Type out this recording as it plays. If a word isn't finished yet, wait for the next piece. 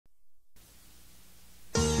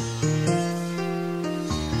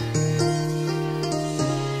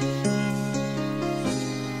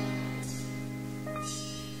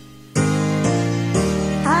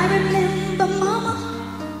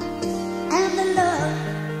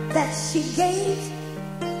she gave,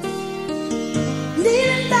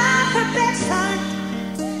 kneeling by her bedside,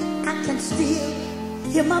 I can still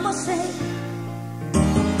hear Mama say,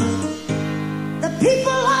 the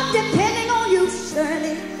people are depending on you,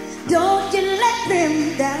 Shirley, don't you let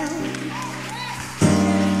them down.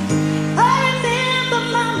 I remember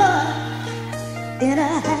Mama in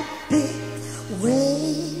a happy way.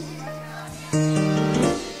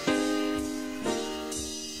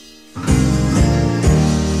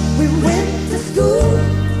 We went to school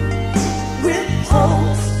with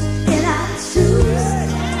holes in our shoes.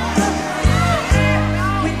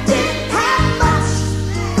 We didn't have much,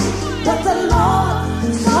 but the Lord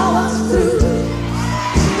saw us through.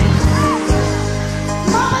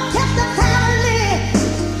 Mama kept the family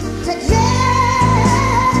together,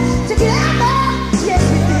 yes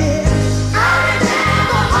she did. I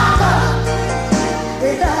remember Mama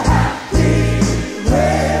in a happy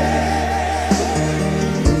way.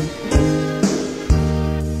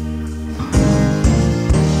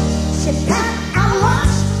 She packed our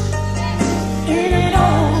lunch in an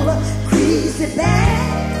old greasy bag.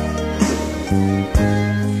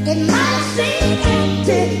 It might seem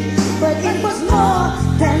empty, but it was more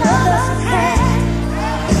than others had.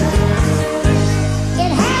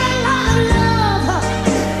 It had a lot of love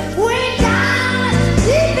way down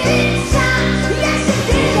deep inside. Yes, it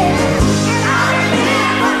did. And I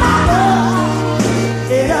remember Mama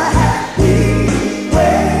in a happy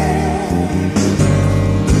way.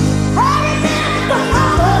 I remember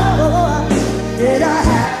Mama in a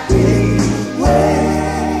happy way.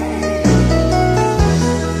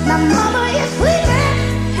 Now Mama is sleeping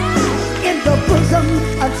in the bosom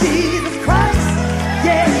of Jesus Christ.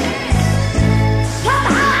 Yeah.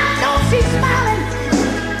 Somehow I know she's smiling.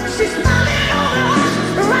 She's smiling on us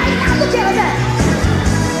right now together.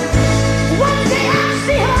 One day I'll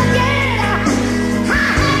see her again. How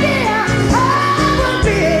happy I will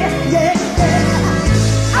be. Yeah.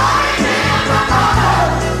 I remember Mama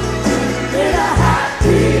in a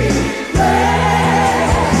happy way.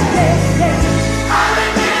 Yeah, yeah. I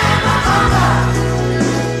remember Mama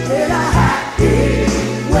in a happy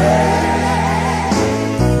way.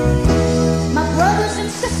 My brothers and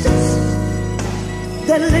sisters,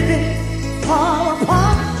 they're living far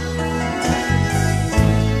apart.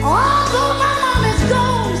 Although my mom is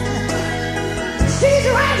gone, she's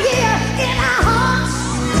right here in our hearts.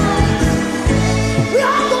 We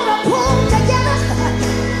all gonna pull together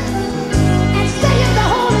and stay in the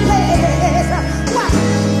holy place. What?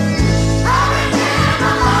 I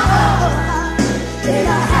remember Mama in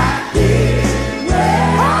a happy way.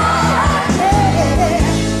 Oh, yeah.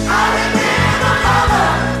 I remember Mama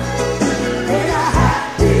in a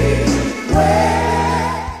happy way.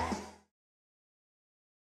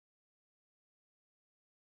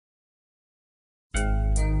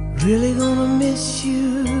 Really gonna miss you.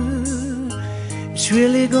 It's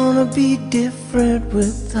really gonna be different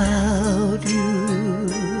without you.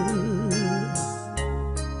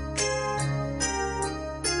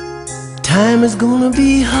 Time is gonna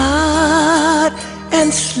be hard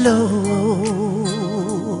and slow.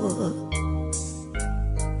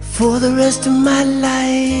 For the rest of my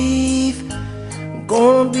life, I'm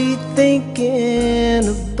gonna be thinking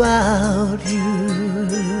about you.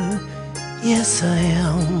 Yes, I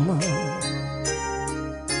am.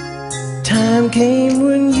 Time came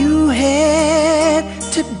when you had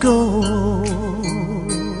to go.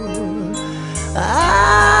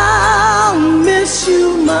 I'll miss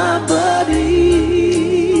you, my buddy.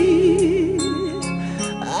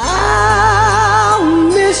 I'll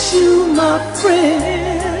miss you, my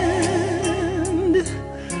friend.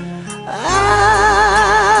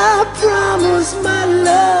 I promise my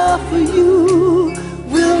love for you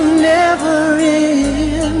will never end.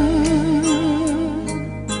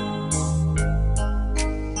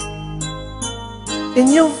 In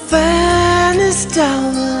your finest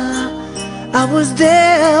hour, I was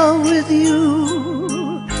there with you,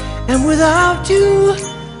 and without you,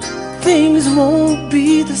 things won't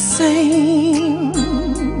be the same.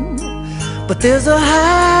 But there's a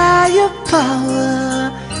higher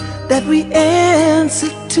power that we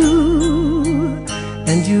answer to,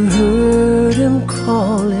 and you heard him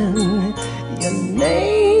calling your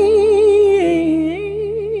name.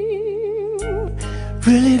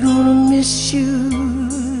 Really gonna miss you.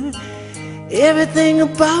 Everything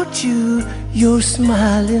about you, your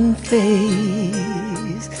smiling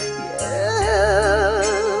face.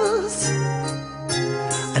 Yes,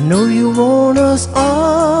 I know you want us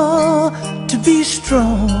all to be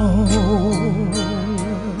strong.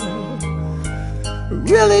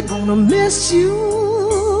 Really gonna miss you.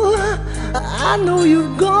 I know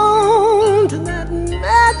you've gone to that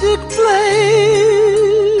magic place.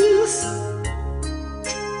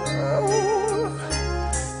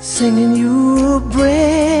 singing you a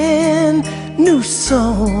brand new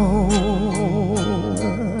song.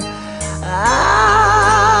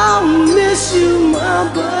 I'll miss you,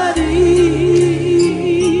 my buddy.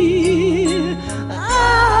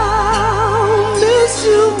 I'll miss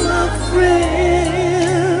you, my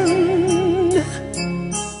friend.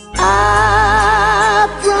 I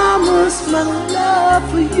promise my love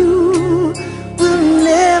for you will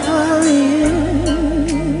never end.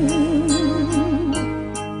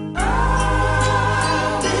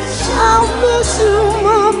 I'll miss you,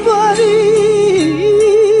 my buddy.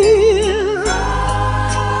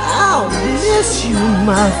 I'll miss you,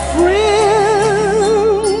 my friend.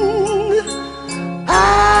 I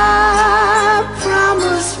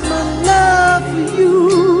promise my love for you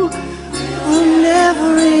will never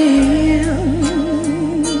end.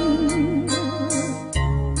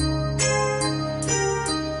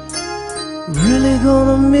 Really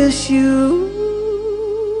gonna miss you.